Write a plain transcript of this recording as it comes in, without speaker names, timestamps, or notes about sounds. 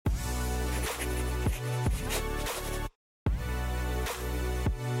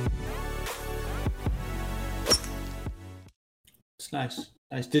Nice.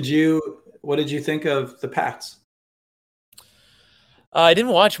 What did you think of the Pats? I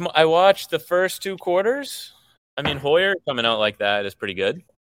didn't watch. I watched the first 2 quarters. I mean, Hoyer coming out like that is pretty good.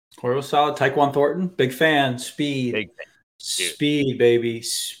 Hoyer was solid. Tyquan Thornton, big fan. Speed. Big fan. Speed, baby.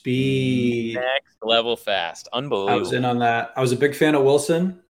 Speed. Next level fast. Unbelievable. I was in on that. I was a big fan of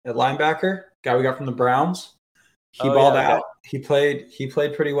Wilson at linebacker, guy we got from the Browns. He balled out. He played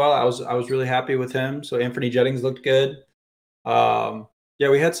pretty well. I was really happy with him. So Anthony Jennings looked good.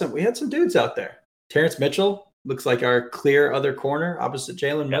 We had some dudes out there. Terrence Mitchell looks like our clear other corner opposite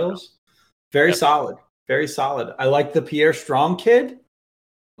Jalen Mills. Very solid. Very solid. I like the Pierre Strong kid.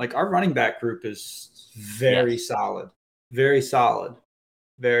 Like, our running back group is very solid. Very solid.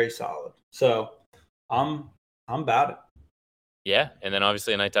 Very solid. So I'm about it. Yeah. And then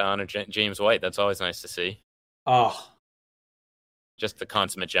obviously a night to honor James White. That's always nice to see. Oh, just the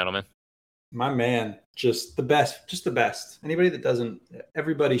consummate gentleman. My man, just the best. Just the best. Anybody that doesn't,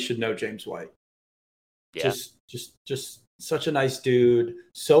 everybody should know James White. Yeah. Just such a nice dude.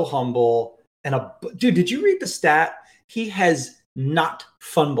 So humble. And dude, did you read the stat? He has not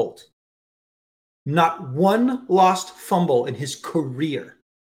fumbled. Not one lost fumble in his career.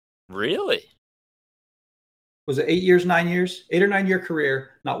 Really? Was it 8 years, 9 years? 8 or 9 year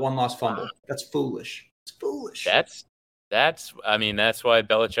career, not one lost fumble. That's foolish. It's foolish. That's why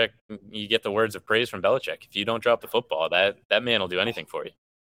Belichick, you get the words of praise from Belichick. If you don't drop the football, that man will do anything for you.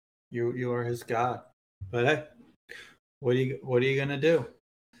 You are his God. But hey, what are you gonna do?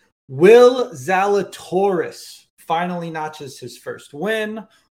 Will Zalatoris finally notches his first win.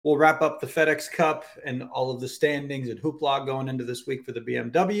 We'll wrap up the FedEx Cup and all of the standings and hoopla going into this week for the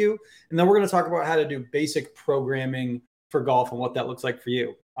BMW. And then we're going to talk about how to do basic programming for golf and what that looks like for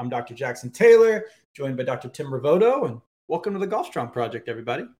you. I'm Dr. Jackson Taylor, joined by Dr. Tim Ravoto, and welcome to the Golf Strong Project,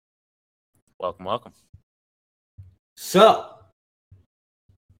 everybody. Welcome. So,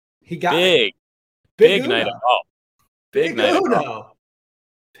 he got big night of golf. Big night of golf.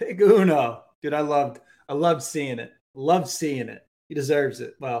 Big Uno. Dude, I loved seeing it. Loved seeing it. He deserves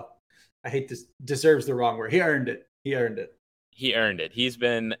it. Well, I hate this. Deserves the wrong word. He earned it. He earned it. He's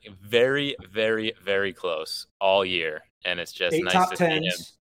been very, very, very close all year, and it's just 8 nice top to 10s. see him.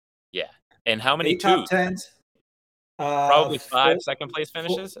 Yeah, and how many 8 top 10s? Probably 5 second place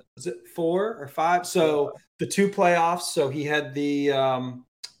finishes. Was it 4 or 5? So the 2 playoffs. So he had the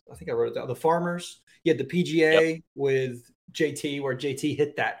I think I wrote it down. The Farmers. He had the PGA with JT, where JT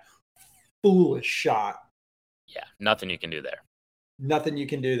hit that foolish shot. Yeah, nothing you can do there. Nothing you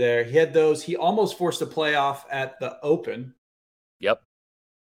can do there. He had those. He almost forced a playoff at the Open. Yep.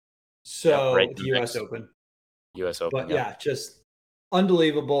 So the U.S. Open. U.S. Open. But yeah, just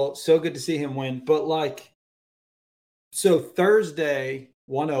unbelievable. So good to see him win. But so Thursday,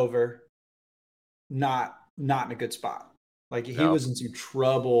 1 over, not in a good spot. He was in some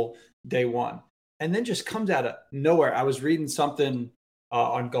trouble day one. And then just comes out of nowhere. I was reading something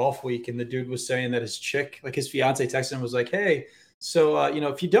on Golf Week, and the dude was saying that his chick, his fiance, texted him, was like, "Hey, so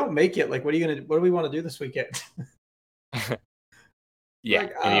if you don't make it, what do we want to do this weekend?" Yeah,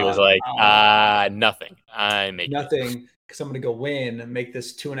 and he was like, "Nothing. I make nothing because I'm gonna go win and make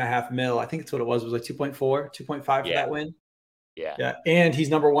this $2.5 million. I think that's what it was. It was 2.4, 2.5 for that win. Yeah, and he's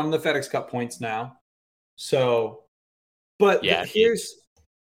number 1 in the FedEx Cup points now. So, but here's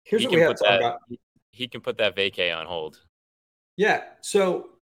what we have to talk about. He can put that vacay on hold. Yeah. So,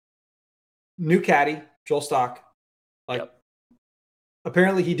 new caddy, Joel Stock.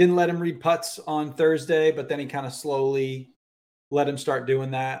 Apparently he didn't let him read putts on Thursday, but then he kind of slowly let him start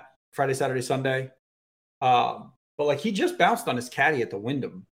doing that Friday, Saturday, Sunday. But he just bounced on his caddy at the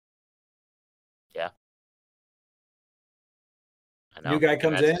Wyndham. Yeah. I know. New guy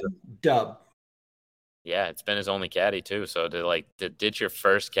comes in, dub. Yeah, it's been his only caddy too. So to ditch your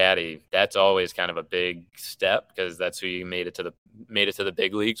first caddy, that's always kind of a big step because that's who you made it to the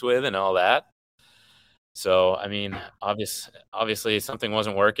big leagues with and all that. So I mean, obviously something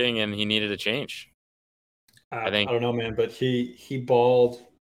wasn't working and he needed a change. I don't know, man, but he balled.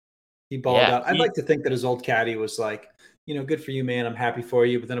 He balled out. I'd like to think that his old caddy was like, good for you, man. I'm happy for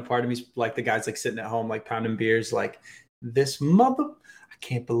you. But then a part of me's like the guys sitting at home pounding beers, this mother. I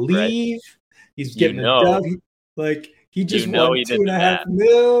can't believe. Right. He's getting a dub. He just won $2.5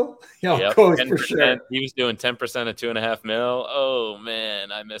 million. Yeah, of course, for sure. He was doing 10% of $2.5 million. Oh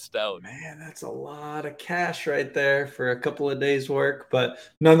man, I missed out. Man, that's a lot of cash right there for a couple of days' work. But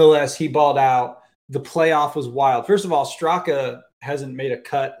nonetheless, he balled out. The playoff was wild. First of all, Straka hasn't made a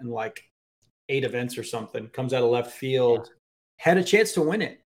cut in 8 events or something. Comes out of left field. Had a chance to win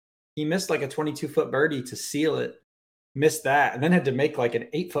it. He missed a 22-foot birdie to seal it. Missed that, and then had to make an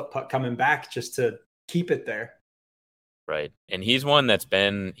 8-foot putt coming back just to keep it there. Right. And he's one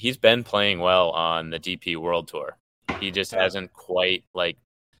he's been playing well on the DP World Tour. He just hasn't quite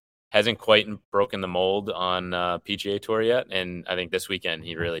broken the mold on PGA Tour yet. And I think this weekend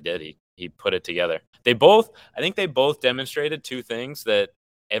he really did. He put it together. I think they both demonstrated two things that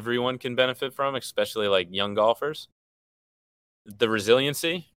everyone can benefit from, especially like young golfers. The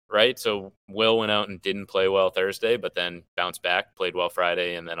resiliency, right? So Will went out and didn't play well Thursday, but then bounced back, played well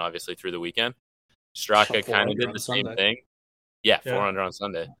Friday, and then obviously through the weekend. Straka kind of did the same thing. Yeah, 400 on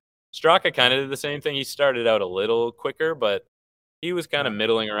Sunday. Straka kind of did the same thing. He started out a little quicker, but he was kind of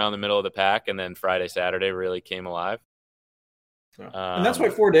middling around the middle of the pack, and then Friday, Saturday really came alive. And that's why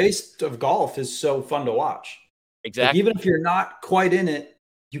 4 days of golf is so fun to watch. Exactly. Like, even if you're not quite in it,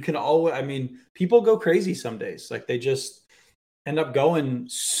 you can always, I mean, people go crazy some days. Like, they just end up going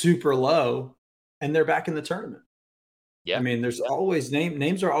super low, and they're back in the tournament. Yeah. I mean, there's always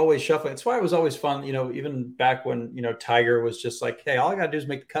names are always shuffling. That's why it was always fun, even back when, Tiger was just like, hey, all I got to do is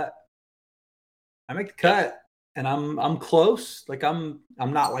make the cut. I make the cut and I'm close. Like, I'm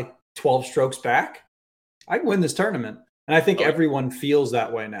not like 12 strokes back. I can win this tournament. And I think everyone feels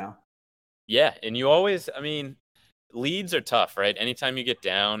that way now. Yeah. And you always, leads are tough, right? Anytime you get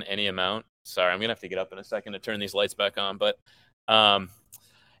down any amount, sorry, I'm going to have to get up in a second to turn these lights back on, but,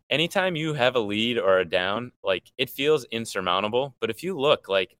 anytime you have a lead or a down, like, it feels insurmountable. But if you look,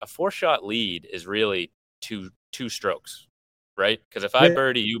 like, a 4-shot lead is really two strokes, right? Because if I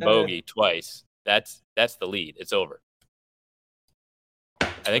birdie, you bogey twice, that's the lead. It's over. I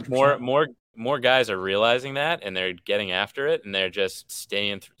think more guys are realizing that, and they're getting after it, and they're just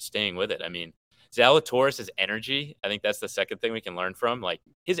staying with it. I mean, Zalatoris' energy, I think that's the second thing we can learn from. Like,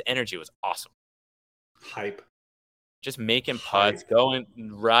 his energy was awesome. Hype. Just making putts, going,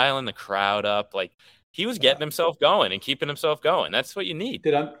 riling the crowd up. Like, he was getting himself going and keeping himself going. That's what you need.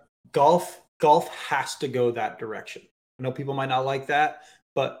 Golf has to go that direction. I know people might not like that,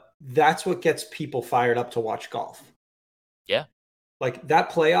 but that's what gets people fired up to watch golf. Yeah. Like,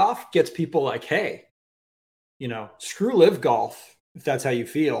 that playoff gets people like, hey, screw live golf if that's how you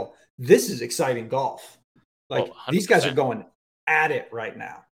feel. This is exciting golf. Like, these guys are going at it right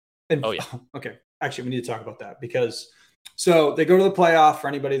now. And, okay. Actually, we need to talk about that because so they go to the playoff for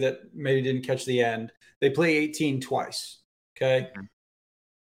anybody that maybe didn't catch the end. They play 18 twice. Okay. Mm-hmm.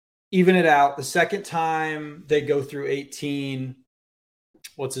 Even it out. The second time they go through 18,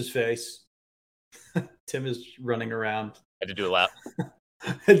 what's his face? Tim is running around. Had to do a lap.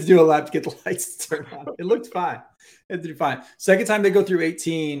 Had to do a lap to get the lights to turn on. It looked fine. It did fine. Second time they go through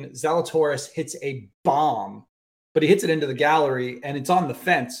 18, Zalatoris hits a bomb. But he hits it into the gallery, and it's on the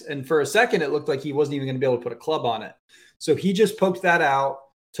fence. And for a second, it looked like he wasn't even going to be able to put a club on it. So he just poked that out,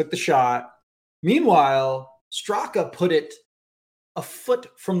 took the shot. Meanwhile, Straka put it a foot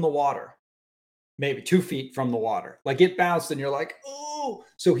from the water, maybe 2 feet from the water. Like, it bounced, and you're like, oh.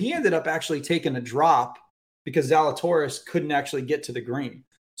 So he ended up actually taking a drop because Zalatoris couldn't actually get to the green.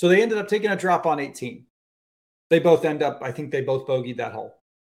 So they ended up taking a drop on 18. They both end up, I think they both bogeyed that hole.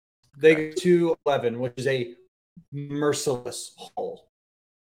 They go to 11, which is a merciless hole.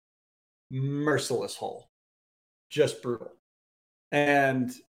 Just brutal.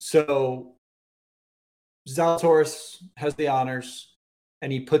 And so Zalatoris has the honors,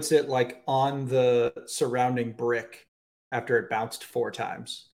 and he puts it like on the surrounding brick after it bounced 4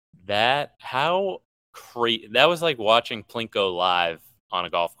 times. That was like watching Plinko live on a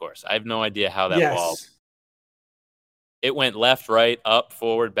golf course. I have no idea how that ball. It went left, right, up,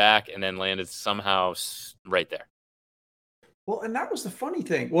 forward, back, and then landed somehow right there. Well, and that was the funny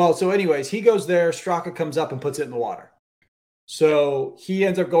thing. Well, so anyways, he goes there. Straka comes up and puts it in the water. So he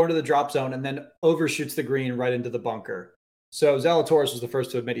ends up going to the drop zone and then overshoots the green right into the bunker. So Zalatoris was the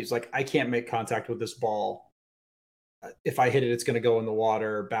first to admit, he's like, I can't make contact with this ball. If I hit it, it's going to go in the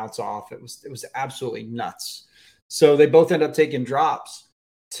water, bounce off. It was absolutely nuts. So they both end up taking drops.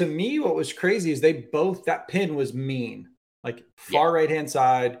 To me, what was crazy is that pin was mean, like far right-hand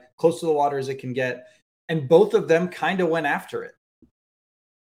side, close to the water as it can get. And both of them kind of went after it.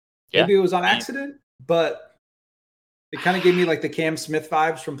 Yeah. Maybe it was on accident, but it kind of gave me like the Cam Smith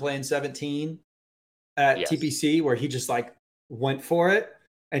vibes from playing 17 at TPC, where he just like went for it.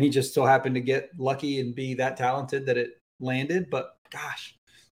 And he just so happened to get lucky and be that talented that it landed. But gosh,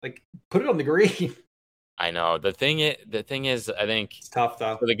 like, put it on the green. I know. The thing is, I think it's tough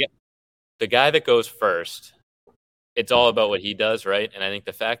though. For the guy that goes first, it's all about what he does, right? And I think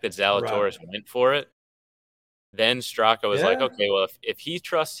the fact that Zalatoris went for it, then Straka was like, okay, well, if he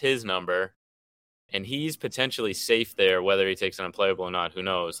trusts his number and he's potentially safe there, whether he takes it unplayable or not, who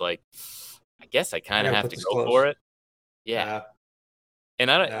knows? Like, I guess I kind of have to go for it. Yeah.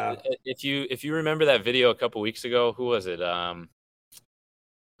 And if you remember that video a couple weeks ago, who was it? Was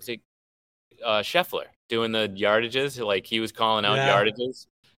it Scheffler doing the yardages? Like he was calling out yardages,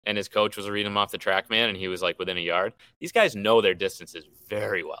 and his coach was reading him off the TrackMan, and he was like within a yard. These guys know their distances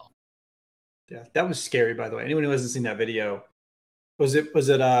very well. Yeah, that was scary. By the way, anyone who hasn't seen that video, was it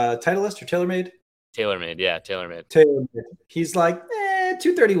Titleist or TaylorMade? TaylorMade, yeah, TaylorMade. He's like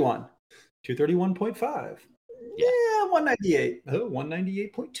 231, 231.5. Yeah, 198. Oh,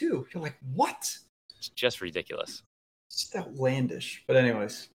 198.2. You're like, what? It's just ridiculous. It's outlandish. But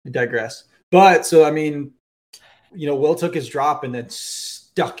anyways, we digress. But so, I mean, Will took his drop and then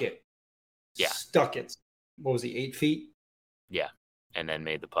stuck it. Yeah. Stuck it. What was he, 8 feet? Yeah. And then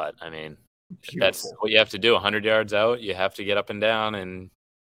made the putt. I mean, beautiful. That's what you have to do. 100 yards out, you have to get up and down, and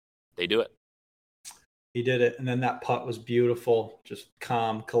they do it. He did it. And then that putt was beautiful. Just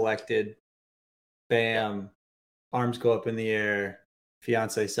calm, collected. Bam. Yeah. Arms go up in the air.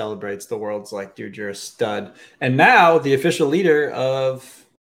 Fiance celebrates. The world's like, dude, you're a stud. And now the official leader of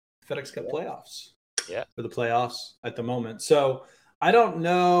FedEx Cup playoffs. Yeah. For the playoffs at the moment. So I don't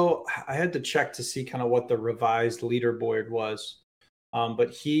know. I had to check to see kind of what the revised leaderboard was.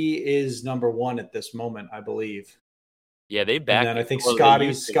 But he is number 1 at this moment, I believe. Yeah, they back. And then I think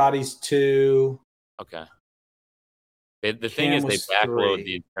Scotty's 2. Okay. The thing is, they backload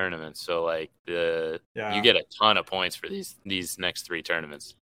these tournaments, so like you get a ton of points for these next 3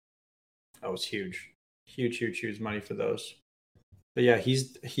 tournaments. That was huge money for those. But yeah,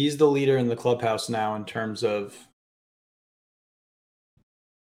 he's the leader in the clubhouse now in terms of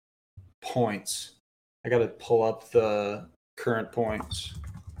points. I got to pull up the current points.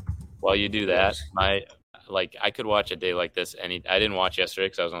 While you do that, I could watch a day like this. I didn't watch yesterday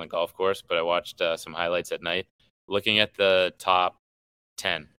because I was on the golf course, but I watched some highlights at night. Looking at the top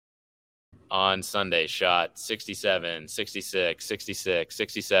 10 on Sunday, shot 67, 66, 66,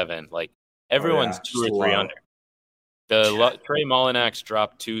 67. Like everyone's 2 or 3 under. Trey Mullinax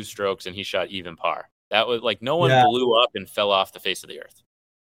dropped 2 strokes and he shot even par. That was like no one blew up and fell off the face of the earth.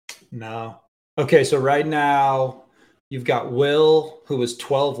 No. Okay, so right now you've got Will, who was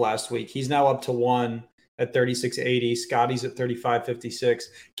 12 last week. He's now up to 1 at 36.80. Scotty's at 35.56.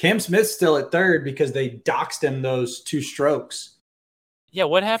 Cam Smith's still at 3rd because they doxed him those 2 strokes. Yeah,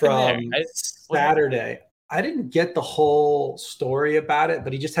 what happened there? Saturday. I didn't get the whole story about it,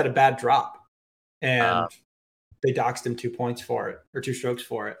 but he just had a bad drop. And they doxed him 2 points for it, or 2 strokes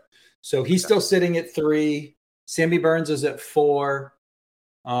for it. So he's still sitting at 3. Sammy Burns is at 4.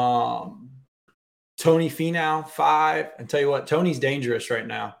 Tony Finau 5. And tell you what, Tony's dangerous right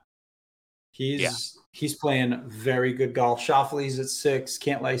now. He's playing very good golf. Schauffele's at 6,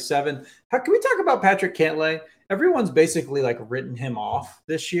 Cantlay 7. How can we talk about Patrick Cantlay? Everyone's basically like written him off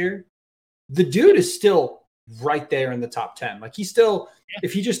this year. The dude is still right there in the top 10. Like he's still,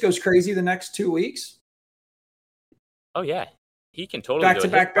 if he just goes crazy the next 2 weeks. Oh yeah, he can totally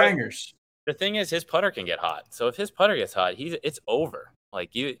back-to-back bangers. The thing is, his putter can get hot. So if his putter gets hot, it's over.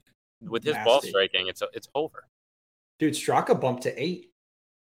 Like with his ball striking, it's over. Dude, Straka bumped to 8.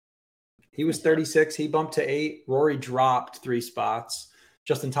 He was 36. He bumped to 8. Rory dropped 3 spots.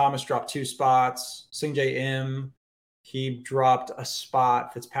 Justin Thomas dropped 2 spots. Sungjae Im, he dropped a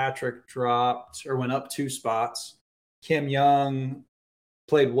spot. Fitzpatrick dropped or went up 2 spots. Kim Young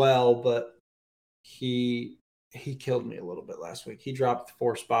played well, but he killed me a little bit last week. He dropped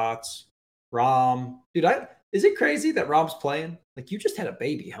 4 spots. Rahm, dude, is it crazy that Rahm's playing? Like you just had a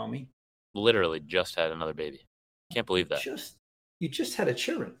baby, homie. Literally just had another baby. Can't believe that. You just had a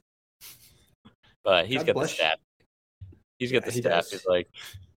children. But he's got the stat. He's got the stat. He's like,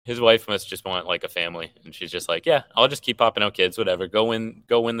 his wife must just want like a family, and she's just like, yeah, I'll just keep popping out kids, whatever. Go win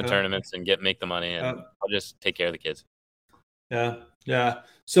the tournaments and make the money, and I'll just take care of the kids. Yeah.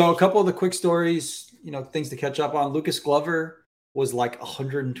 So a couple of the quick stories, things to catch up on. Lucas Glover was like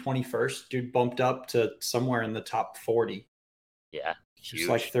 121st. Dude bumped up to somewhere in the top 40. Yeah. Just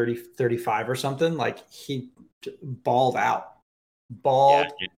like 30, 35 or something. Like he balled out.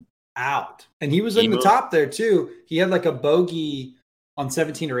 Out. And he was in the top there too. He had like a bogey on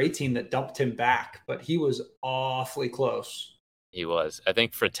 17 or 18 that dumped him back, but he was awfully close. He was. I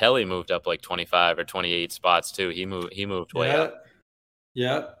think Fratelli moved up like 25 or 28 spots too. He moved way up.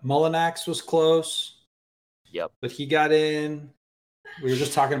 Yeah. Mullinax was close. Yep. But he got in. We were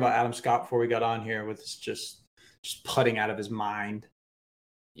just talking about Adam Scott before we got on here with just putting out of his mind.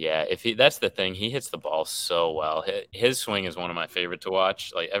 Yeah, that's the thing. He hits the ball so well. His swing is one of my favorite to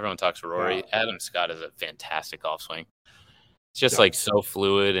watch. Like everyone talks Rory. Yeah. Adam Scott is a fantastic golf swing. It's just like so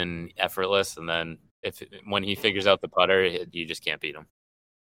fluid and effortless. And then when he figures out the putter, you just can't beat him.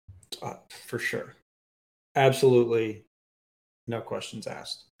 For sure. Absolutely. No questions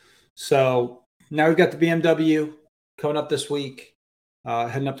asked. So now we've got the BMW coming up this week,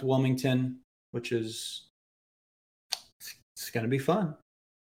 heading up to Wilmington, which is it's going to be fun.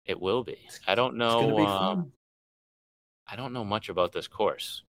 It will be. I don't know. It's going to be fun. I don't know much about this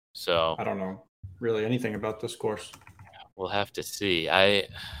course, so I don't know really anything about this course. We'll have to see. I'm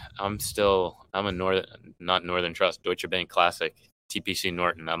a Northern Trust, Deutsche Bank Classic, TPC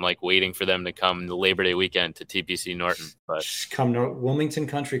Norton. I'm like waiting for them to come the Labor Day weekend to TPC Norton. But just come to Wilmington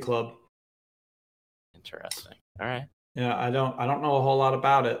Country Club. Interesting. All right. Yeah, I don't know a whole lot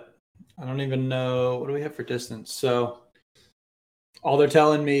about it. I don't even know, what do we have for distance? So all they're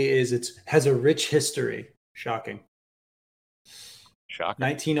telling me is it has a rich history. Shocking.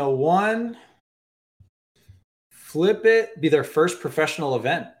 1901. Flip it. Be their first professional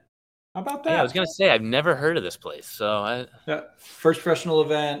event. How about that? Yeah, I was gonna say I've never heard of this place. So first professional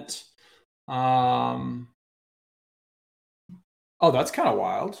event. Oh, that's kind of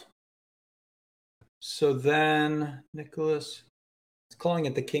wild. So then Nicholas is calling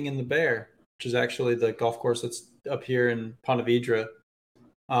it the King and the Bear, which is actually the golf course that's up here in Ponte Vedra.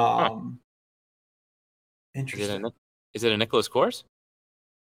 Interesting. Is it a Nicholas course?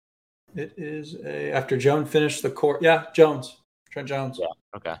 It is after Jones finished the course. Yeah, Trent Jones. Yeah.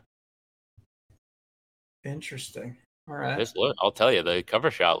 Okay. Interesting. All right. I'll tell you, the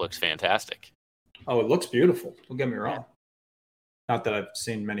cover shot looks fantastic. Oh, it looks beautiful. Don't get me wrong. Yeah. Not that I've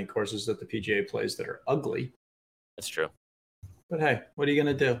seen many courses that the PGA plays that are ugly. That's true. But hey, what are you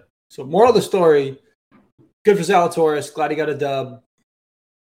going to do? So moral of the story, good for Zalatoris. Glad he got a dub.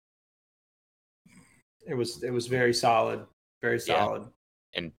 It was very solid. Very solid.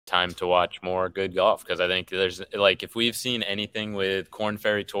 And time to watch more good golf, because I think there's like, if we've seen anything with Korn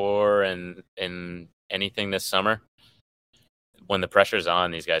Ferry Tour and anything this summer, when the pressure's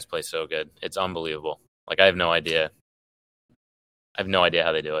on, these guys play so good. It's unbelievable. Like, I have no idea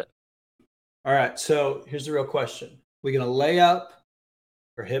how they do it. All right, so here's the real question. We're going to lay up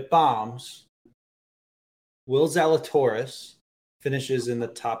or hit bombs. Will Zalatoris finishes in the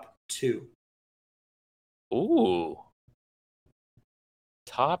top 2? Ooh.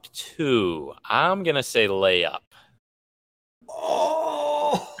 Top 2. I'm going to say layup.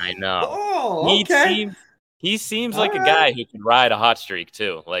 Oh. I know. Oh, okay. He seems like a guy who can ride a hot streak,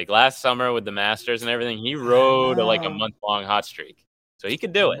 too. Like last summer with the Masters and everything, he rode like a month-long hot streak. So he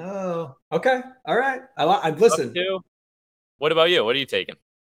could do it. Oh, okay. All right. I listen. What about you? What are you taking?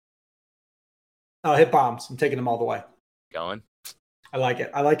 I'll hit bombs. I'm taking them all the way. Going. I like it.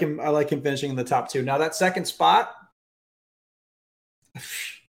 I like him finishing in the top 2. Now that second spot,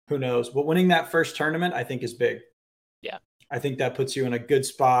 who knows? But winning that first tournament, I think, is big. Yeah. I think that puts you in a good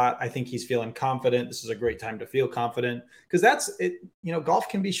spot. I think he's feeling confident. This is a great time to feel confident, because that's it. You know, golf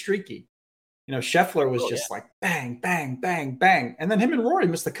can be streaky. You know, Scheffler was like bang, bang, bang, bang. And then him and Rory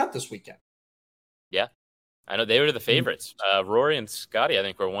missed the cut this weekend. Yeah. I know they were the favorites. Rory and Scotty, I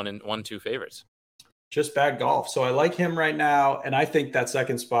think, were 1-2 favorites. Just bad golf. So I like him right now. And I think that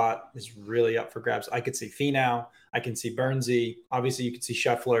second spot is really up for grabs. I could see Finau. I can see Bernsey. Obviously, you could see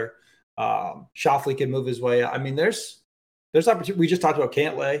Scheffler. Schauffele can move his way. I mean, there's opportunity. We just talked about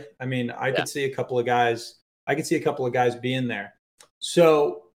Cantlay. I mean, I could see a couple of guys. I could see a couple of guys being there.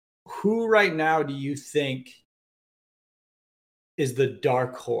 So who right now do you think is the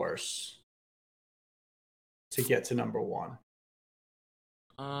dark horse to get to number 1?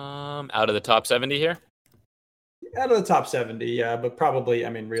 Out of the top 70 here? Out of the top 70, yeah. But probably, I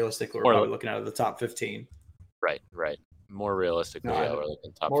mean, realistically, we're probably looking out of the top 15. Right. More realistically, we're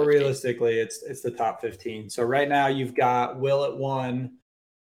looking top 15. More realistically, it's the top 15. So right now you've got Will at 1,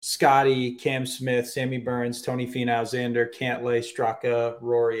 Scotty, Cam Smith, Sammy Burns, Tony Finau, Xander, Cantlay, Straka,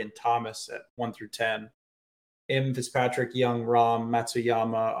 Rory, and Thomas at 1 through 10. Im, Fitzpatrick, Young, Rahm,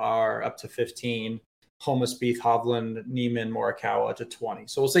 Matsuyama are up to 15. Homa, Spieth, Hovland, Neiman, Morikawa to 20.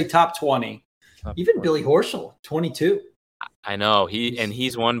 So we'll say top 20. Even 20. Billy Horschel, 22. I know.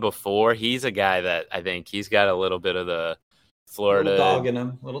 He's won before. He's a guy that I think he's got a little bit of the Florida little dog in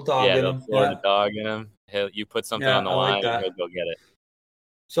him. The Florida dog in him. You put something on the line, and he'll go get it.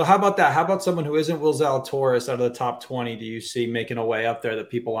 So how about that? How about someone who isn't Will Zalatoris out of the top 20 do you see making a way up there that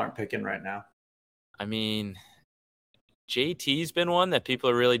people aren't picking right now? I mean, JT's been one that people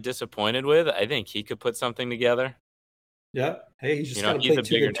are really disappointed with. I think he could put something together. Yeah. Hey, he's just got to play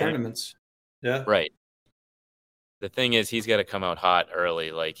 2 good tournaments. Yeah. Right. The thing is, he's got to come out hot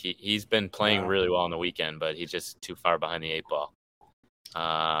early. Like he's been playing really well on the weekend, but he's just too far behind the 8 ball.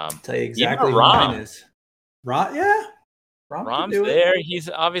 I'll tell you exactly what mine is. Rom, yeah. Rom's there. He's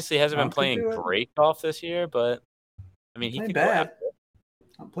obviously hasn't been playing great golf this year, but I mean, he can bad.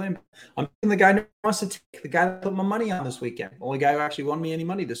 I'm picking the guy who wants to take the guy that put my money on this weekend. Only guy who actually won me any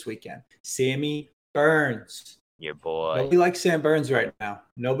money this weekend. Sammy Burns. Your boy. Nobody likes Sam Burns right now.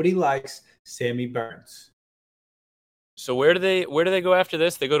 Nobody likes Sammy Burns. So where do they go after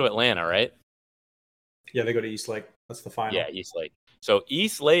this? They go to Atlanta, right? Yeah, they go to East Lake. That's the final. Yeah, East Lake. So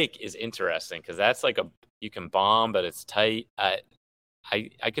East Lake is interesting because that's like you can bomb, but it's tight. I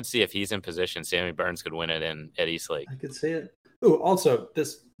could see if he's in position, Sammy Burns could win it at East Lake. I could see it. Oh, also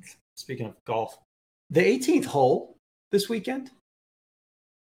speaking of golf, the 18th hole this weekend,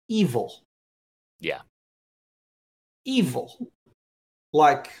 evil. Yeah. Evil.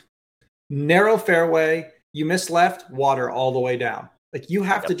 Like narrow fairway, you miss left, water all the way down. Like you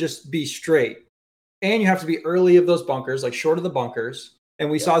have to just be straight. And you have to be early of those bunkers, like short of the bunkers. And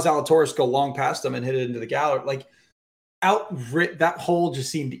we saw Zalatoris go long past them and hit it into the gallery. Like that hole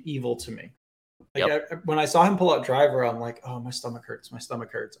just seemed evil to me. Like when I saw him pull out driver, I'm like, oh, my stomach hurts. My stomach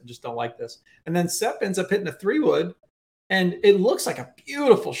hurts. I just don't like this. And then Sepp ends up hitting a 3-wood, and it looks like a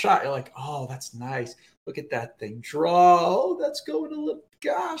beautiful shot. You're like, oh, that's nice. Look at that thing draw. Oh, that's going a little.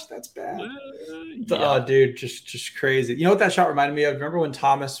 Gosh, that's bad. Oh, dude, just crazy. You know what that shot reminded me of? Remember when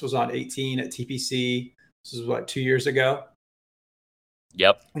Thomas was on 18 at TPC? This was what, 2 years ago.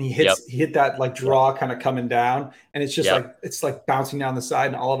 Yep. And he hit that like draw kind of coming down, and it's just like it's like bouncing down the side,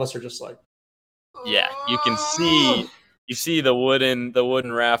 and all of us are just like. Yeah, you can see the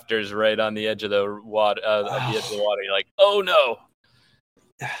wooden rafters right on the edge of the water. You're like, oh no.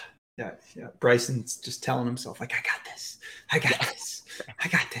 Yeah. Bryson's just telling himself, like, I got this.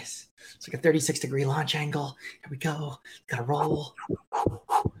 It's like a 36-degree launch angle. Here we go. Gotta roll.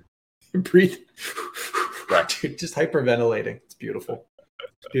 Breathe. Dude, just hyperventilating. It's beautiful.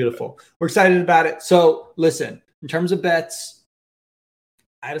 We're excited about it. So listen, in terms of bets,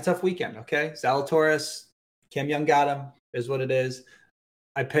 I had a tough weekend, okay? Zalatoris, Cam Young got him, is what it is.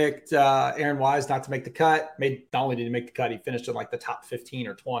 I picked Aaron Wise not to make the cut. Not only did he make the cut, he finished in like the top 15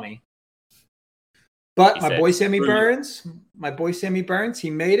 or 20. But my boy Sammy Burns, he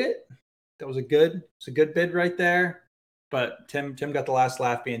made it. That was a good bid right there. But Tim got the last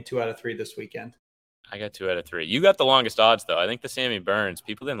laugh, being 2 out of 3 this weekend. I got 2 out of 3. You got the longest odds, though. I think the Sammy Burns,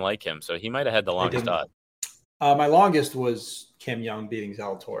 people didn't like him, so he might have had the longest odds. My longest was Cam Young beating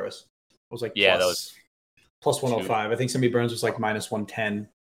Zalatoris. It was like plus 105. I think Sammy Burns was like minus 110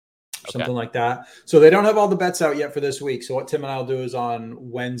 or something like that. So they don't have all the bets out yet for this week. So what Tim and I will do is on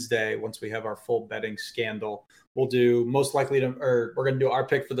Wednesday, once we have our full betting scandal, we'll do we're going to do our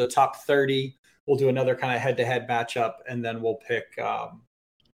pick for the top 30. We'll do another kind of head-to-head matchup, and then we'll pick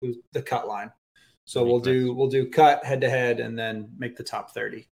the cut line. So we'll do cut head-to-head and then make the top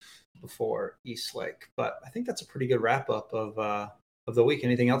 30 before East Lake. But I think that's a pretty good wrap-up of the week.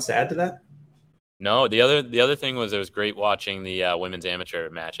 Anything else to add to that? No, the other thing was it was great watching the women's amateur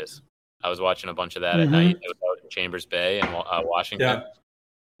matches. I was watching a bunch of that at night. It was out in Chambers Bay in Washington. Yeah.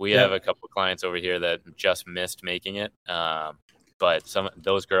 We have a couple of clients over here that just missed making it. But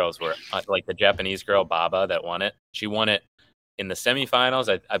those girls were like the Japanese girl, Baba, that won it. She won it in the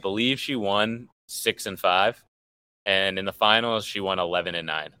semifinals. I believe she won 6-5. And in the finals, she won 11-9.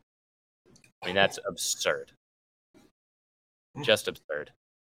 I mean, that's absurd. Just absurd.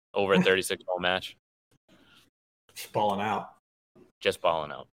 Over a 36-hole match. Just balling out.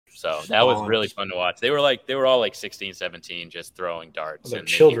 So that was really fun to watch. They were all like 16, 17, just throwing darts. Like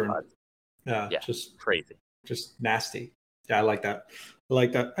children. Yeah, just crazy. Just nasty. Yeah, I like that.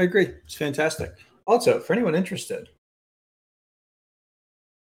 I agree. It's fantastic. Also, for anyone interested,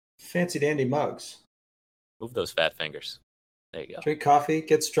 fancy dandy mugs. Move those fat fingers. There you go. Drink coffee,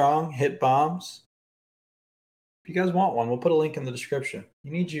 get strong, hit bombs. If you guys want one, we'll put a link in the description.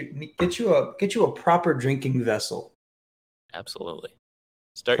 Get you a proper drinking vessel. Absolutely.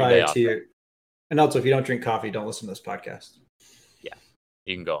 Start your day off. And also, if you don't drink coffee, don't listen to this podcast. Yeah,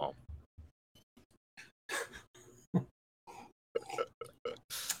 you can go home.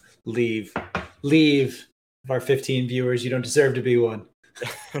 Leave. Of our 15 viewers, you don't deserve to be one.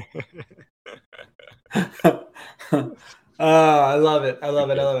 I love it.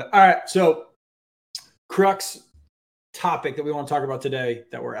 All right, so crux topic that we want to talk about today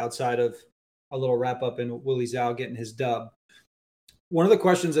that we're outside of a little wrap up in Willy Zal getting his dub. One of the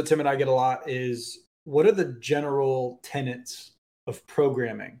questions that Tim and I get a lot is, what are the general tenets of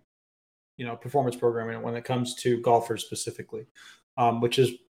programming, performance programming when it comes to golfers specifically, which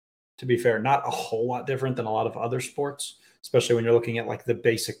is, to be fair, not a whole lot different than a lot of other sports, especially when you're looking at like the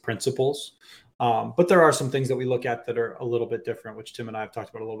basic principles. But there are some things that we look at that are a little bit different, which Tim and I have talked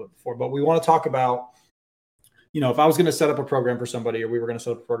about a little bit before. But we want to talk about, if I was going to set up a program for somebody, or we were going to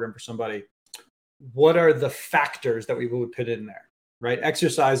set up a program for somebody, what are the factors that we would put in there? right?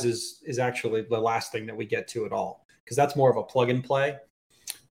 Exercise is actually the last thing that we get to at all, because that's more of a plug and play.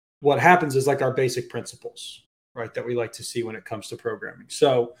 What happens is like our basic principles, right, that we like to see when it comes to programming.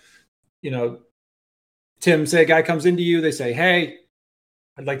 So, Tim, say a guy comes into you, they say, hey,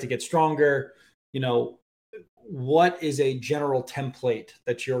 I'd like to get stronger. What is a general template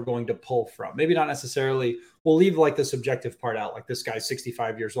that you're going to pull from? Maybe not necessarily, we'll leave like the subjective part out, like this guy's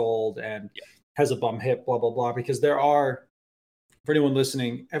 65 years old and has a bum hip, blah, blah, blah, because for anyone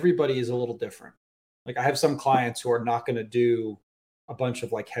listening, everybody is a little different. Like I have some clients who are not going to do a bunch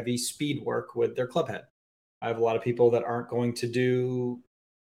of like heavy speed work with their club head. I have a lot of people that aren't going to do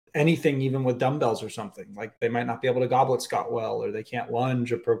anything, even with dumbbells or something. Like they might not be able to goblet squat well, or they can't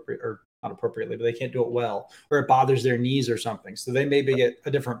lunge not appropriately, but they can't do it well, or it bothers their knees or something. So they maybe get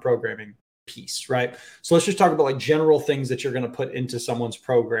a different programming piece, right? So let's just talk about like general things that you're going to put into someone's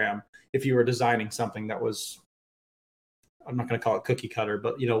program if you were designing something that was, I'm not going to call it cookie cutter,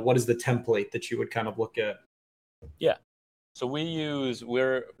 but what is the template that you would kind of look at? Yeah. So we use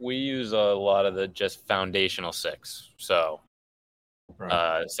a lot of the just foundational 6. So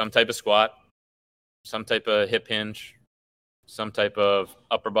some type of squat, some type of hip hinge, some type of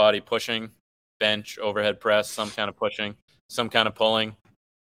upper body pushing, bench, overhead press, some kind of pushing, some kind of pulling.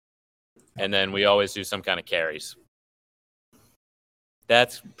 And then we always do some kind of carries.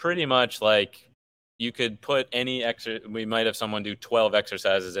 That's pretty much like you could put any we might have someone do 12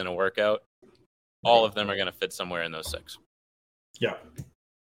 exercises in a workout. All of them are going to fit somewhere in those 6. Yeah.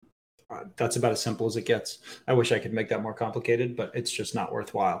 That's about as simple as it gets. I wish I could make that more complicated, but it's just not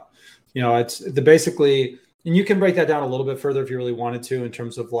worthwhile. It's basically, and you can break that down a little bit further if you really wanted to, in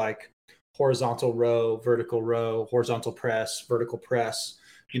terms of like horizontal row, horizontal press, vertical press,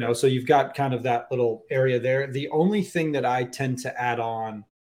 so you've got kind of that little area there. The only thing that I tend to add on,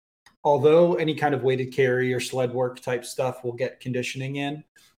 although any kind of weighted carry or sled work type stuff will get conditioning in,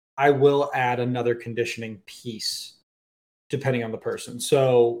 I will add another conditioning piece depending on the person.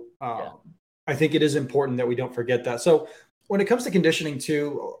 So I think it is important that we don't forget that. So when it comes to conditioning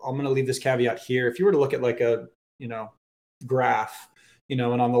too, I'm going to leave this caveat here. If you were to look at like a, graph, and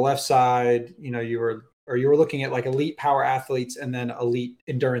on the left side, you were looking at like elite power athletes and then elite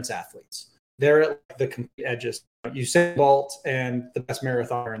endurance athletes. They're at the complete edges. Usain Bolt and the best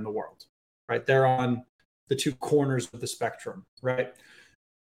marathoner in the world, right? They're on the two corners of the spectrum, right?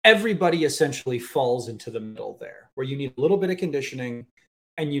 Everybody essentially falls into the middle there, where you need a little bit of conditioning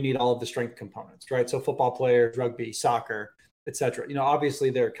and you need all of the strength components, right? So football players, rugby, soccer, etc. Obviously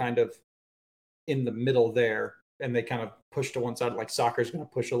they're kind of in the middle there, and they kind of push to one side. Like soccer is going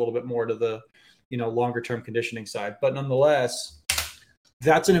to push a little bit more to the, longer term conditioning side. But nonetheless,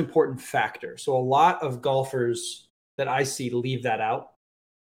 that's an important factor. So a lot of golfers that I see leave that out,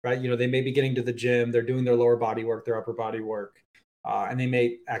 right? They may be getting to the gym, they're doing their lower body work, their upper body work. And they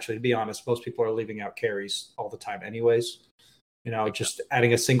may actually, to be honest, most people are leaving out carries all the time anyways. Just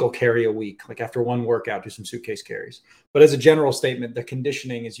adding a single carry a week, like after one workout, do some suitcase carries. But as a general statement, the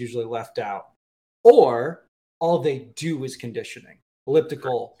conditioning is usually left out, or all they do is conditioning,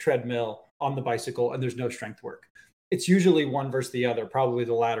 elliptical, treadmill, on the bicycle, and there's no strength work. It's usually one versus the other, probably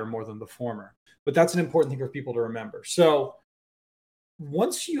the latter more than the former. But that's an important thing for people to remember. So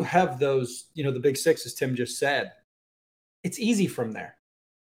once you have those, the big 6, as Tim just said, it's easy from there.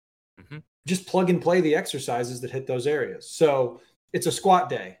 Mm-hmm. Just plug and play the exercises that hit those areas. So it's a squat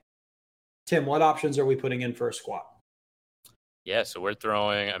day. Tim, what options are we putting in for a squat? Yeah, so we're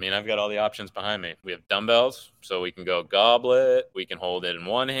throwing, I've got all the options behind me. We have dumbbells, so we can go goblet. We can hold it in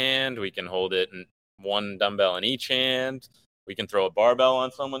one hand. We can hold it in one dumbbell in each hand. We can throw a barbell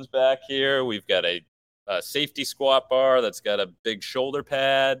on someone's back here. We've got a safety squat bar that's got a big shoulder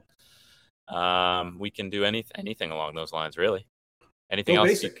pad. We can do anything along those lines, really. Anything else?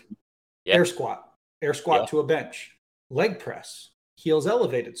 Basic. Air squat to a bench, leg press, heels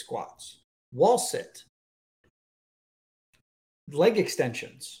elevated squats, wall sit, leg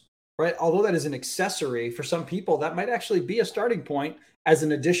extensions, right? Although that is an accessory for some people, that might actually be a starting point as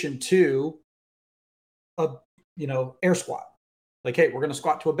an addition to a, air squat. Like, hey, we're going to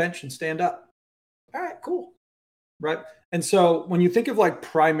squat to a bench and stand up. All right, cool. Right. And so when you think of like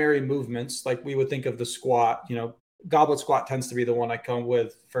primary movements, like we would think of the squat, goblet squat tends to be the one I come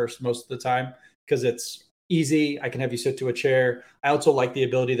with first most of the time, because it's easy. I can have you sit to a chair. I also like the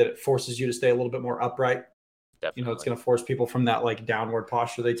ability that it forces you to stay a little bit more upright. Definitely. It's going to force people from that like downward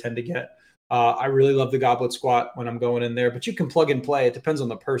posture they tend to get. I really love the goblet squat when I'm going in there, but you can plug and play. It depends on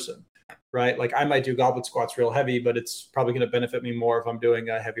the person, right? Like I might do goblet squats real heavy, but it's probably going to benefit me more if I'm doing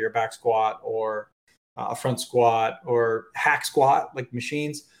a heavier back squat or a front squat or hack squat, like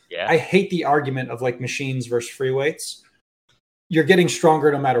machines. Yeah. I hate the argument of like machines versus free weights. you're getting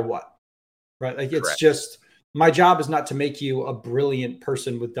stronger no matter what, right? Like it's just, my job is not to make you a brilliant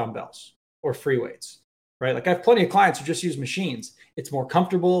person with dumbbells or free weights, right? Like I have plenty of clients who just use machines. It's more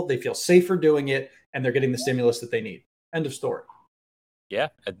comfortable. They feel safer doing it, and they're getting the stimulus that they need. End of story. Yeah.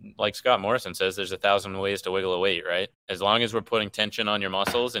 Like Scott Morrison says, there's 1,000 ways to wiggle a weight, right? As long as we're putting tension on your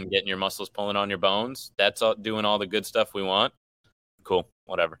muscles and getting your muscles pulling on your bones, that's doing all the good stuff we want. Cool.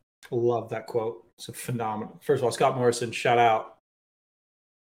 Whatever. Love that quote. It's a phenomenal. First of all, Scott Morrison, shout out.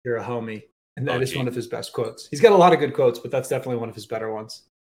 You're a homie. And that is one of his best quotes. He's got a lot of good quotes, but that's definitely one of his better ones.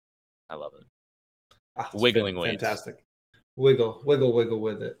 I love it. Wiggling weights. Fantastic. Wiggle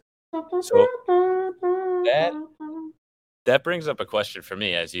with it. So that brings up a question for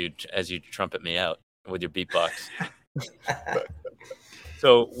me as you trumpet me out with your beatbox.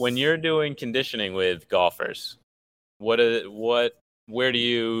 So when you're doing conditioning with golfers, where do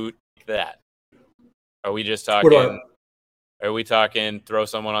you take that? Are we just talking? Are we talking throw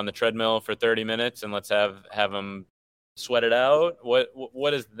someone on the treadmill for 30 minutes and let's have them sweat it out?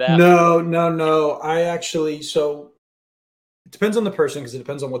 What is that? No. I actually, so it depends on the person because it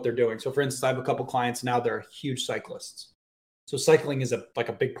depends on what they're doing. So for instance, I have a couple clients now, they're huge cyclists. So cycling is a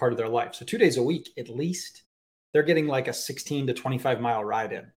big part of their life. So 2 days a week, at least, they're getting like a 16 to 25 mile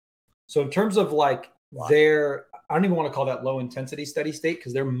ride in. So in terms of like I don't even want to call that low intensity steady state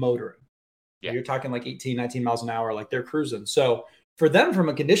because they're motoring. Yeah. You're talking like 18, 19 miles an hour, like they're cruising. So for them, from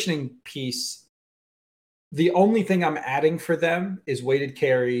a conditioning piece, the only thing I'm adding for them is weighted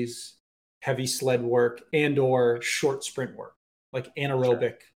carries, heavy sled work, and or short sprint work, like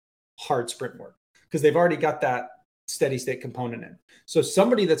anaerobic, hard sprint work, because they've already got that steady state component in. So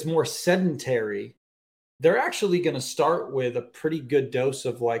somebody that's more sedentary, they're actually going to start with a pretty good dose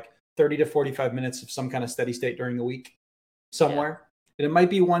of like 30 to 45 minutes of some kind of steady state during the week somewhere. And it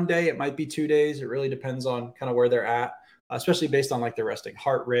might be 1 day, it might be 2 days. It really depends on kind of where they're at, especially based on like their resting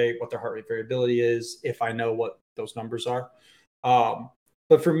heart rate, what their heart rate variability is, if I know what those numbers are.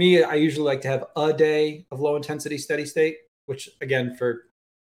 But for me, I usually like to have a day of low intensity steady state, which again,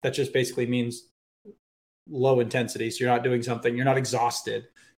 that just basically means low intensity. So you're not doing something, you're not exhausted.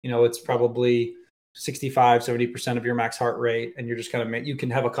 It's probably 65, 70% of your max heart rate. And you're just kind of, you can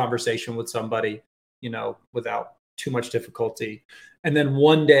have a conversation with somebody, without too much difficulty. And then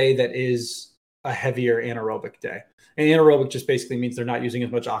 1 day that is a heavier anaerobic day. And anaerobic just basically means they're not using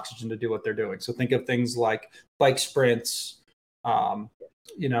as much oxygen to do what they're doing. So think of things like bike sprints,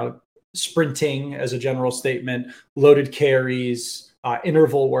 sprinting as a general statement, loaded carries,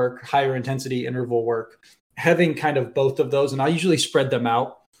 interval work, higher intensity interval work, having kind of both of those. And I usually spread them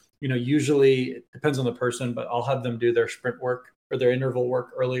out. Usually it depends on the person, but I'll have them do their sprint work or their interval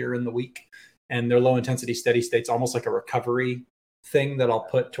work earlier in the week. And their low intensity steady state's almost like a recovery thing that I'll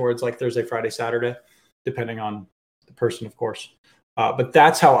put towards like Thursday, Friday, Saturday, depending on the person, of course. But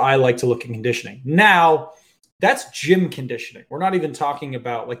that's how I like to look at conditioning. Now, that's gym conditioning. We're not even talking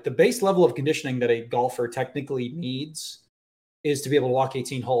about like the base level of conditioning that a golfer technically needs is to be able to walk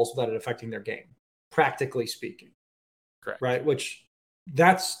 18 holes without it affecting their game, practically speaking. Correct. Right? Which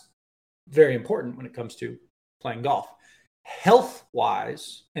that's very important when it comes to playing golf.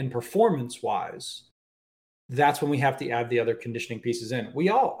 Health-wise and performance-wise, that's when we have to add the other conditioning pieces in. We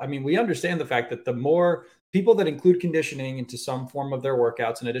understand the fact that the more people that include conditioning into some form of their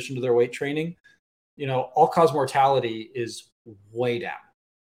workouts, in addition to their weight training, all-cause mortality is way down.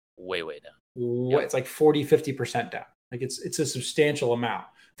 Way down. Yep. It's like 40, 50% down. Like it's a substantial amount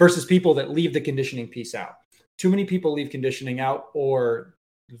versus people that leave the conditioning piece out. Too many people leave conditioning out, or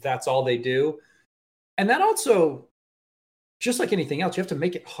that's all they do. And that also, just like anything else, you have to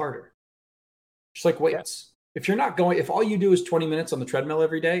make it harder. Just like weights. Yeah. If all you do is 20 minutes on the treadmill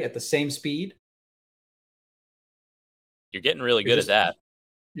every day at the same speed, you're getting really good at that.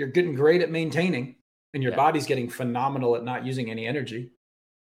 You're getting great at maintaining, and your body's getting phenomenal at not using any energy.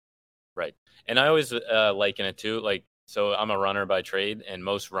 Right. And I always liken it too. Like, so I'm a runner by trade, and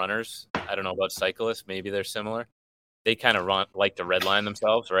most runners, I don't know about cyclists, maybe they're similar. They kind of like to redline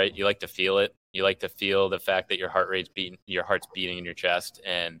themselves, right? You like to feel it. You like to feel the fact that your heart's beating in your chest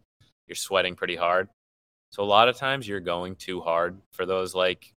and you're sweating pretty hard. So a lot of times you're going too hard for those,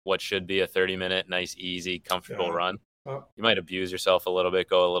 like what should be a 30-minute, nice, easy, comfortable run. You might abuse yourself a little bit,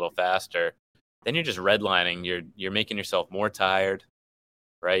 go a little faster. Then you're just redlining. You're making yourself more tired,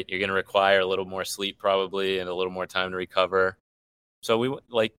 right? You're going to require a little more sleep probably and a little more time to recover. So we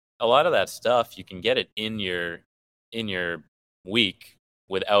like a lot of that stuff. You can get it in your week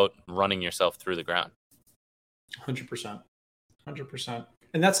without running yourself through the ground. 100%.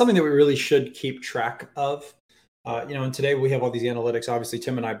 And that's something that we really should keep track of. And today we have all these analytics. Obviously,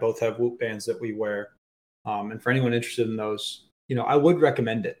 Tim and I both have Whoop bands that we wear. And for anyone interested in those, I would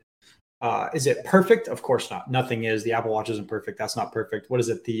recommend it. Is it perfect? Of course not. Nothing is. The Apple Watch isn't perfect. That's not perfect. What is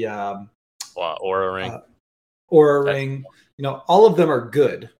it? The Aura Ring. Aura Ring. All of them are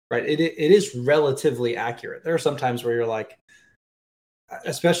good, right? It is relatively accurate. There are some times where you're like,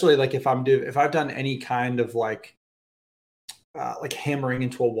 especially like if I've done any kind of like hammering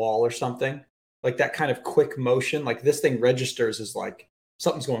into a wall or something, like that kind of quick motion, like this thing registers as like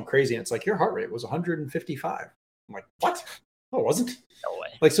something's going crazy, and it's like your heart rate was 155. I'm like, what? No, it wasn't. No way.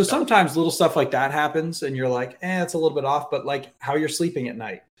 Like, so sometimes little stuff like that happens and you're like, it's a little bit off, but like how you're sleeping at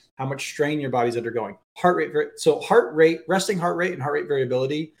night, how much strain your body's undergoing, heart rate. So heart rate, resting heart rate and heart rate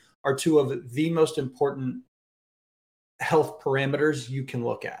variability are two of the most important health parameters you can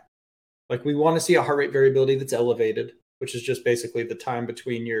look at. Like, we want to see a heart rate variability that's elevated, which is just basically the time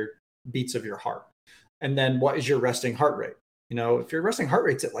between your beats of your heart. And then what is your resting heart rate? If your resting heart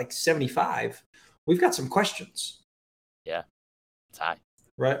rate's at like 75, we've got some questions. Yeah. It's high.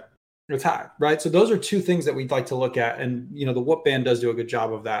 Right. It's high. Right. So those are two things that we'd like to look at. And, the Whoop Band does do a good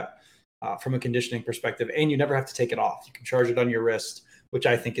job of that from a conditioning perspective. And you never have to take it off. You can charge it on your wrist, which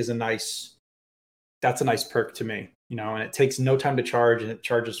I think is a nice perk to me, and it takes no time to charge, and it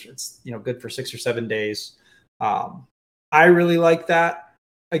charges, it's, good for 6 or 7 days. I really like that.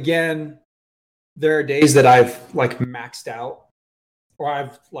 Again, there are days that I've like maxed out, or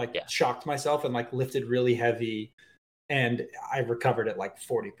I've like shocked myself and like lifted really heavy, and I recovered at like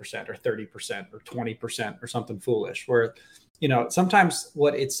 40% or 30% or 20% or something foolish, where, sometimes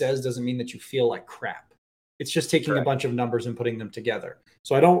what it says doesn't mean that you feel like crap. It's just taking a bunch of numbers and putting them together.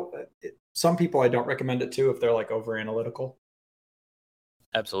 So some people I don't recommend it to if they're like over analytical.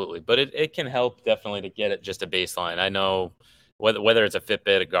 Absolutely. But it can help definitely to get it just a baseline. I know whether it's a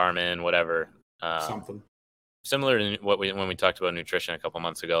Fitbit, a Garmin, whatever, something similar to when we talked about nutrition a couple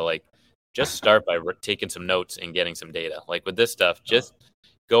months ago, like just start by taking some notes and getting some data. Like with this stuff, just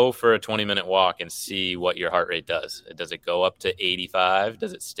go for a 20-minute walk and see what your heart rate does. Does it go up to 85?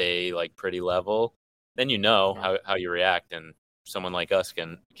 Does it stay like pretty level? Then how you react, and someone like us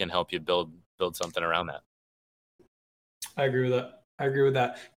can help you build something around that. I agree with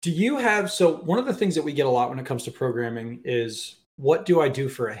that. Do you have, so one of the things that we get a lot when it comes to programming is, what do I do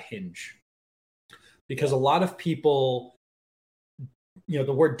for a hinge? Because a lot of people, the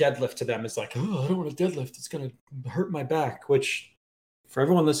word deadlift to them is like, oh, I don't want to deadlift. It's going to hurt my back, which for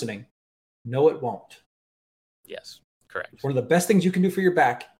everyone listening, no, it won't. Yes, correct. One of the best things you can do for your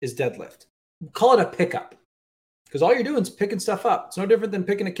back is deadlift. Call it a pickup, because all you're doing is picking stuff up. It's no different than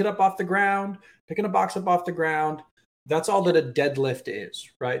picking a kid up off the ground, picking a box up off the ground. That's all that a deadlift is,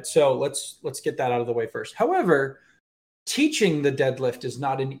 right? So let's get that out of the way first. However, teaching the deadlift is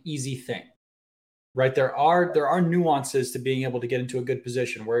not an easy thing, right? There are nuances to being able to get into a good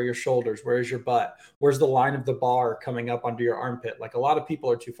position. Where are your shoulders? Where is your butt? Where's the line of the bar coming up under your armpit? Like, a lot of people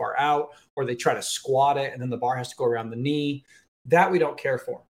are too far out, or they try to squat it and then the bar has to go around the knee. That we don't care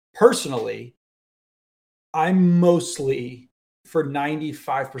for. Personally, I'm mostly, for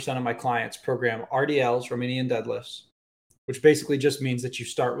 95% of my clients, program RDLs, Romanian deadlifts, which basically just means that you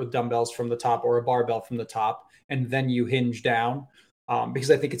start with dumbbells from the top or a barbell from the top, and then you hinge down, because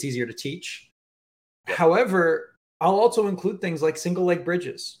I think it's easier to teach. Yep. However, I'll also include things like single leg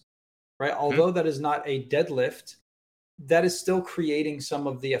bridges, right? Although that is not a deadlift, that is still creating some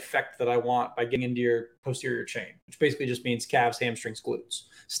of the effect that I want by getting into your posterior chain, which basically just means calves, hamstrings, glutes.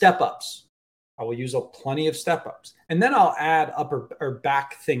 Step ups. I will use plenty of step ups. And then I'll add upper or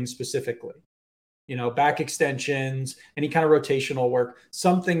back things specifically. Back extensions, any kind of rotational work,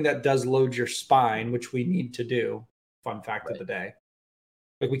 something that does load your spine, which we need to do. Fun fact of the day.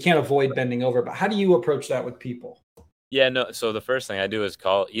 Like, we can't avoid bending over, but how do you approach that with people? Yeah, no. So the first thing I do is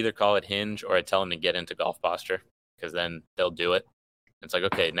either call it hinge, or I tell them to get into golf posture, because then they'll do it. It's like,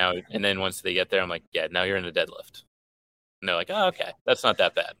 okay, now, and then once they get there, I'm like, yeah, now you're in a deadlift. And they're like, oh, okay, that's not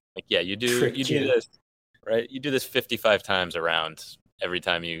that bad. Like, yeah, you do this, right? You do this 55 times around every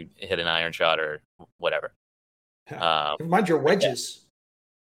time you hit an iron shot or whatever. Mind your wedges.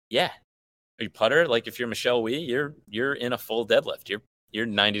 Yeah. Your putter, like if you're Michelle Wee, you're in a full deadlift. You're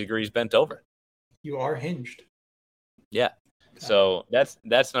 90 degrees bent over. You are hinged. Yeah. So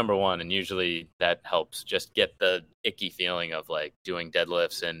that's number one, and usually that helps just get the icky feeling of like doing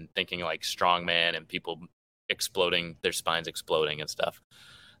deadlifts and thinking like strongman and people exploding, their spines exploding and stuff.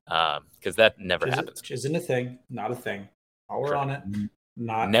 Because that never happens. Which isn't a thing, not a thing. While we're on it,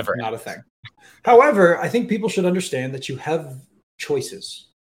 not a thing. However, I think people should understand that you have choices,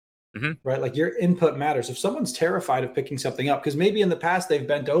 right? Like, your input matters. If someone's terrified of picking something up, because maybe in the past they've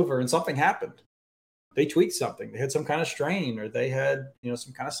bent over and something happened, they tweaked something, they had some kind of strain, or they had,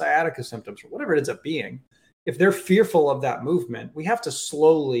 some kind of sciatica symptoms, or whatever it ends up being, if they're fearful of that movement, we have to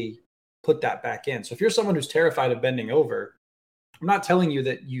slowly put that back in. So if you're someone who's terrified of bending over, I'm not telling you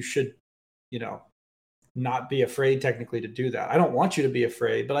that you should, not be afraid technically to do that. I don't want you to be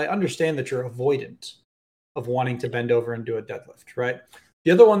afraid, but I understand that you're avoidant of wanting to bend over and do a deadlift, right?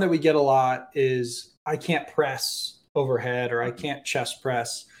 The other one that we get a lot is I can't press overhead or I can't chest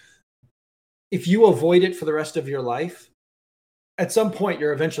press. If you avoid it for the rest of your life, at some point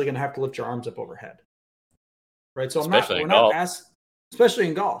you're eventually going to have to lift your arms up overhead, right? So especially especially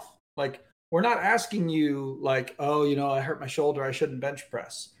in golf, like we're not asking you like, oh, I hurt my shoulder, I shouldn't bench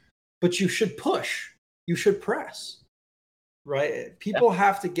press, but you should push, you should press, right? People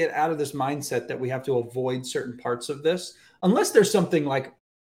have to get out of this mindset that we have to avoid certain parts of this, unless there's something like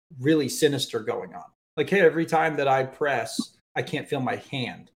really sinister going on. Like, hey, every time that I press, I can't feel my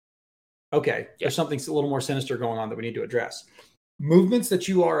hand. Okay, there's something a little more sinister going on that we need to address. Movements that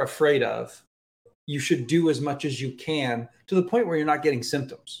you are afraid of, you should do as much as you can to the point where you're not getting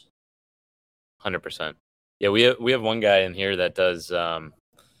symptoms. 100%. Yeah, we have one guy in here that does.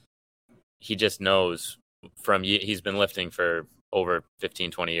 He just knows he's been lifting for over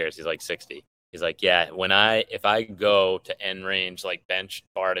 15, 20 years. He's like 60. He's like, yeah, if I go to end range, like bench,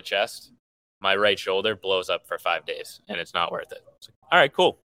 bar to chest, my right shoulder blows up for 5 days and it's not worth it. It's like, all right,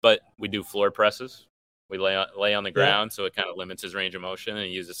 cool. But we do floor presses. We lay on the ground, so it kind of limits his range of motion, and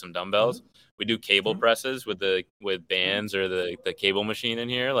he uses some dumbbells. We do cable presses with bands or the cable machine in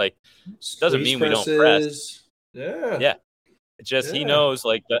here. Like, doesn't mean we don't press. Yeah. It's just he knows.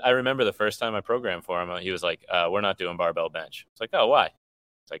 Like, I remember the first time I programmed for him, he was like, "We're not doing barbell bench." It's like, "Oh, why?"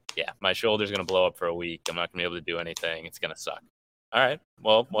 It's like, "Yeah, my shoulder's gonna blow up for a week. I'm not gonna be able to do anything. It's gonna suck." All right.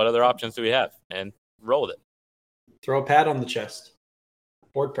 Well, what other options do we have? And roll with it. Throw a pad on the chest.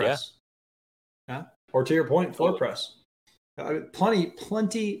 Board press. Yeah. Or to your point, floor press. Plenty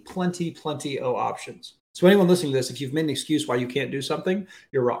of options. So anyone listening to this, if you've made an excuse why you can't do something,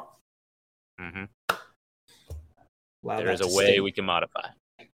 you're wrong. Mm-hmm. There is a way we can modify.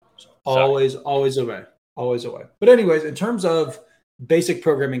 Always a way. Always a way. But anyways, in terms of basic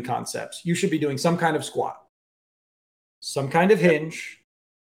programming concepts, you should be doing some kind of squat, some kind of hinge.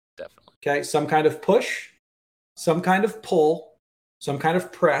 Definitely. Okay. Some kind of push, some kind of pull, some kind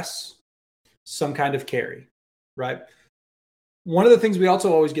of press, some kind of carry, right? One of the things we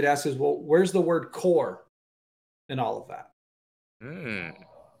also always get asked is, well, where's the word core in all of that?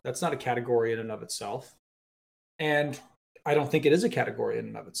 That's not a category in and of itself. And I don't think it is a category in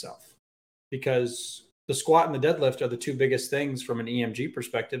and of itself, because the squat and the deadlift are the two biggest things from an EMG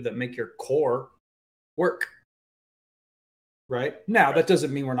perspective that make your core work. Right? Now, that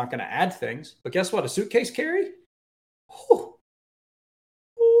doesn't mean we're not going to add things, but guess what? A suitcase carry?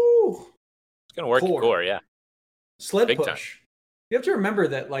 It's going to work your core, yeah. Sled big push. Time. You have to remember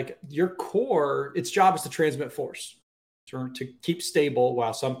that, like, your core, its job is to transmit force, to keep stable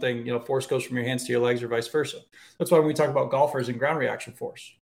while something, force goes from your hands to your legs or vice versa. That's why when we talk about golfers and ground reaction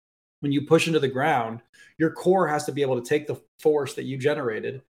force, when you push into the ground, your core has to be able to take the force that you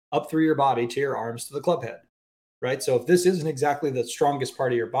generated up through your body to your arms to the club head, right? So if this isn't exactly the strongest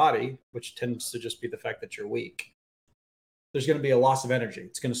part of your body, which tends to just be the fact that you're weak, there's going to be a loss of energy.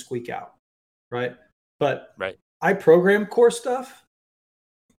 It's going to squeak out, right? But I program core stuff,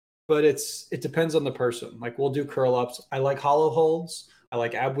 but it depends on the person. Like, we'll do curl ups. I like hollow holds. I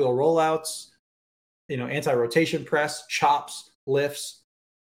like ab wheel rollouts, anti-rotation press, chops, lifts.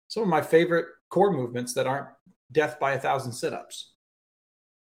 Some of my favorite core movements that aren't death by 1,000 sit-ups.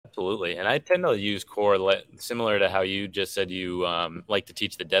 Absolutely. And I tend to use core similar to how you just said you like to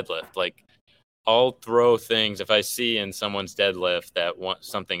teach the deadlift. Like, I'll throw things if I see in someone's deadlift that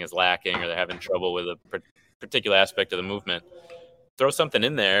something is lacking or they're having trouble with a particular aspect of the movement, throw something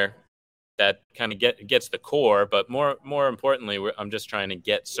in there that kind of gets the core, but more importantly, I'm just trying to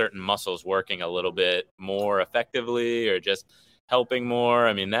get certain muscles working a little bit more effectively or just helping more.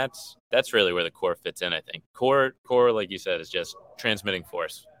 I mean, that's really where the core fits in, I think. Core, like you said, is just transmitting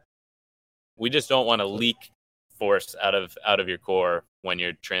force. We just don't want to leak force out of your core when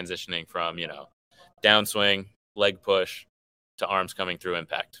you're transitioning from, downswing, leg push to arms coming through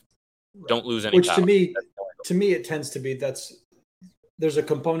impact. Right. Don't lose any power. To me, it tends to be there's a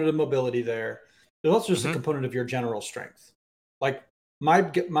component of mobility there. There's also just a component of your general strength. Like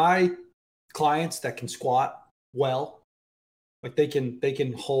my clients that can squat well, like they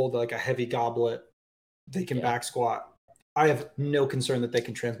can hold like a heavy goblet, they can back squat. I have no concern that they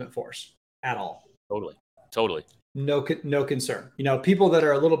can transmit force at all. Totally. No concern. People that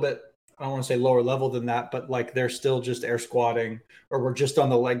are a little bit, I don't want to say lower level than that, but like they're still just air squatting or we're just on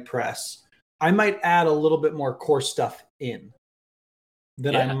the leg press. I might add a little bit more core stuff in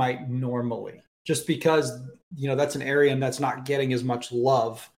than I might normally. just because, that's an area and that's not getting as much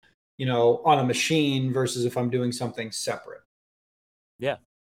love, on a machine versus if I'm doing something separate. Yeah.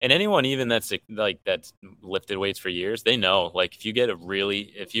 And anyone even that's lifted weights for years, they know, like,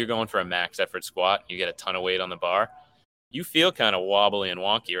 if you're going for a max effort squat, you get a ton of weight on the bar, you feel kind of wobbly and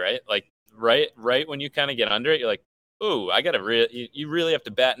wonky, right? Like right when you kind of get under it, you're like, ooh, you really have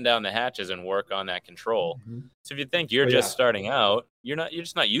to batten down the hatches and work on that control. Mm-hmm. So if you think you're just starting out, you're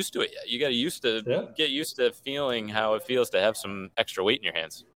just not used to it yet. You got to get used to feeling how it feels to have some extra weight in your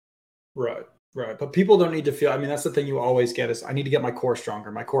hands. Right. But people don't need to feel, that's the thing you always get is I need to get my core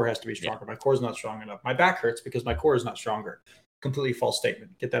stronger. My core has to be stronger. Yeah. My core is not strong enough. My back hurts because my core is not stronger. Completely false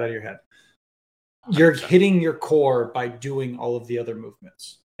statement. Get that out of your head. 100%. You're hitting your core by doing all of the other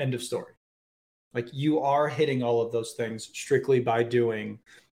movements. End of story. Like, you are hitting all of those things strictly by doing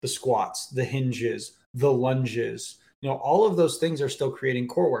the squats, the hinges, the lunges. All of those things are still creating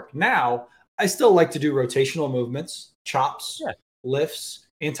core work. Now, I still like to do rotational movements, chops, lifts,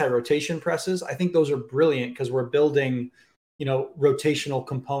 anti-rotation presses. I think those are brilliant because we're building, rotational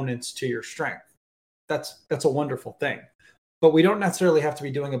components to your strength. That's a wonderful thing. But we don't necessarily have to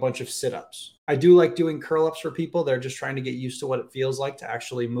be doing a bunch of sit-ups. I do like doing curl-ups for people. They're just trying to get used to what it feels like to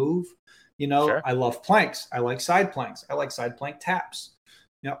actually move. Sure. I love planks. I like side planks. I like side plank taps.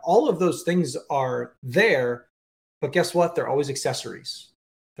 All of those things are there, but guess what? They're always accessories.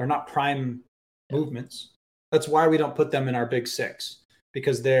 They're not prime movements. That's why we don't put them in our big six,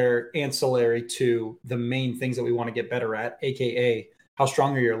 because they're ancillary to the main things that we want to get better at, AKA how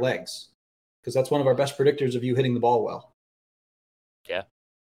strong are your legs? Because that's one of our best predictors of you hitting the ball well. Yeah.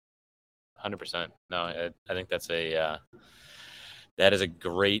 100%. No, I think that is a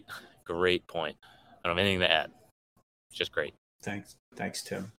great point. I don't have anything to add. It's just great. Thanks,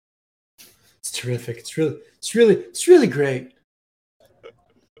 Tim. It's terrific. It's really great.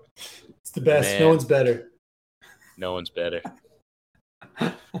 It's the best. Man, no one's better. No one's better.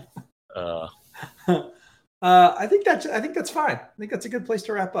 I think that's fine. I think that's a good place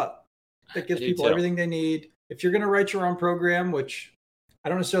to wrap up. That gives people everything they need. If you're going to write your own program, which I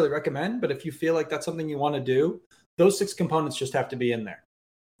don't necessarily recommend, but if you feel like that's something you want to do, those 6 components just have to be in there.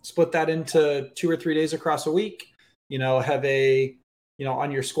 Split that into 2 or 3 days across a week. Have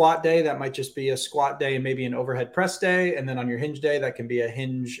on your squat day, that might just be a squat day and maybe an overhead press day. And then on your hinge day, that can be a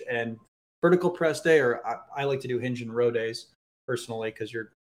hinge and vertical press day, or I like to do hinge and row days personally, because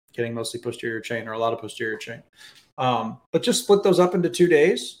you're getting mostly posterior chain or a lot of posterior chain. But just split those up into 2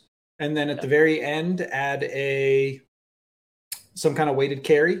 days. And then at the very end, add some kind of weighted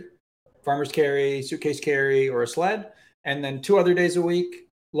carry, farmer's carry, suitcase carry, or a sled. And then 2 other days a week,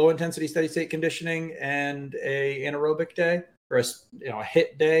 low intensity steady state conditioning and a anaerobic day, or a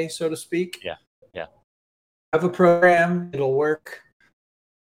HIIT day, so to speak. Yeah. Have a program. It'll work.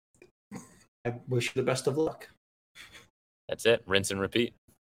 I wish you the best of luck. That's it. Rinse and repeat.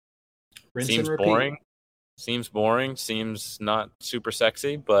 Seems boring. Seems not super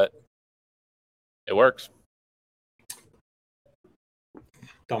sexy, but it works.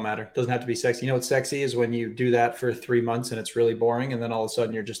 Don't matter. Doesn't have to be sexy. What's sexy is when you do that for 3 months and it's really boring, and then all of a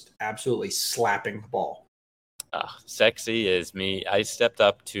sudden you're just absolutely slapping the ball. Sexy is me. I stepped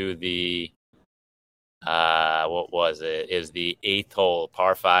up to the what was it? It was the 8th hole,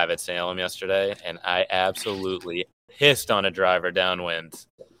 par 5 at Salem yesterday, and I absolutely pissed on a driver downwind,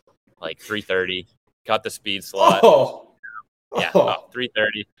 like 330. Got the speed slot.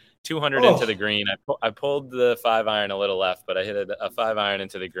 330. 200 into the green. I pulled the 5-iron a little left, but I hit a 5-iron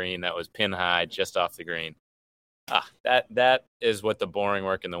into the green that was pin high just off the green. That is what the boring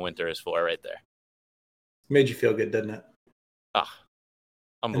work in the winter is for right there. Made you feel good, didn't it?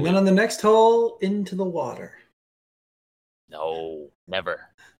 And then on the next hole, into the water. No, never.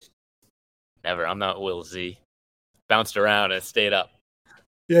 I'm not Will Z. Bounced around and stayed up.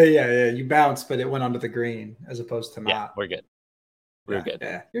 Yeah. You bounced, but it went onto the green as opposed to not. Yeah, we're good. We're good.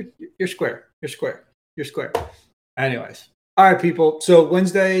 Yeah, you're square. You're square. Anyways, all right, people. So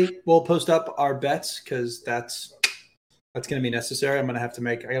Wednesday we'll post up our bets because that's going to be necessary. I got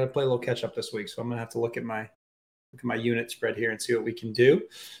to play a little catch up this week, so I'm going to have to look at my unit spread here and see what we can do.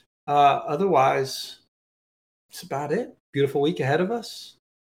 Otherwise, that's about it. Beautiful week ahead of us.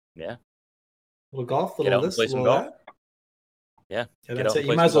 Yeah. Little golf, little this, little that. Yeah. That's it.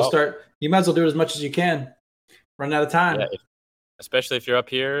 You might as well start. You might as well do it as much as you can. Run out of time. Yeah, especially if you're up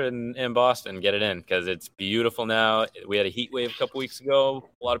here in Boston, get it in because it's beautiful now. We had a heat wave a couple weeks ago.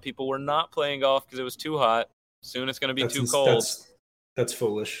 A lot of people were not playing golf because it was too hot. Soon it's going to be too cold. That's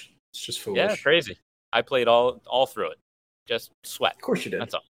foolish. It's just foolish. Yeah, crazy. I played all through it. Just sweat. Of course you did.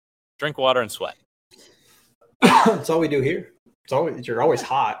 That's all. Drink water and sweat. That's all we do here. you're always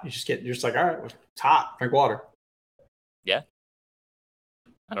hot. You're just like, all right, it's hot. Drink water. Yeah.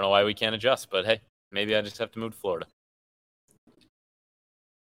 I don't know why we can't adjust, but hey, maybe I just have to move to Florida.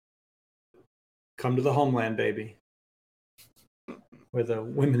 Come to the homeland, baby, where the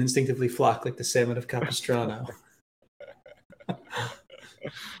women instinctively flock like the salmon of Capistrano.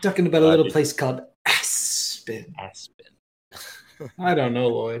 Talking about a little place called Aspen. I don't know,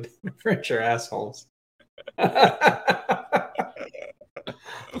 Lloyd. French are assholes. I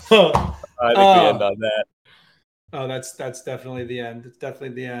think we end on that. Oh, that's definitely the end. It's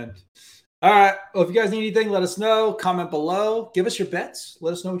definitely the end. All right. Well, if you guys need anything, let us know. Comment below. Give us your bets.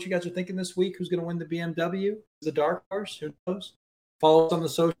 Let us know what you guys are thinking this week. Who's going to win the BMW? The dark horse? Who knows? Follow us on the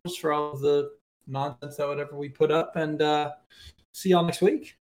socials for all of the nonsense that whatever we put up. And see y'all next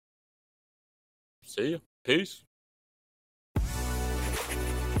week. See you. Peace.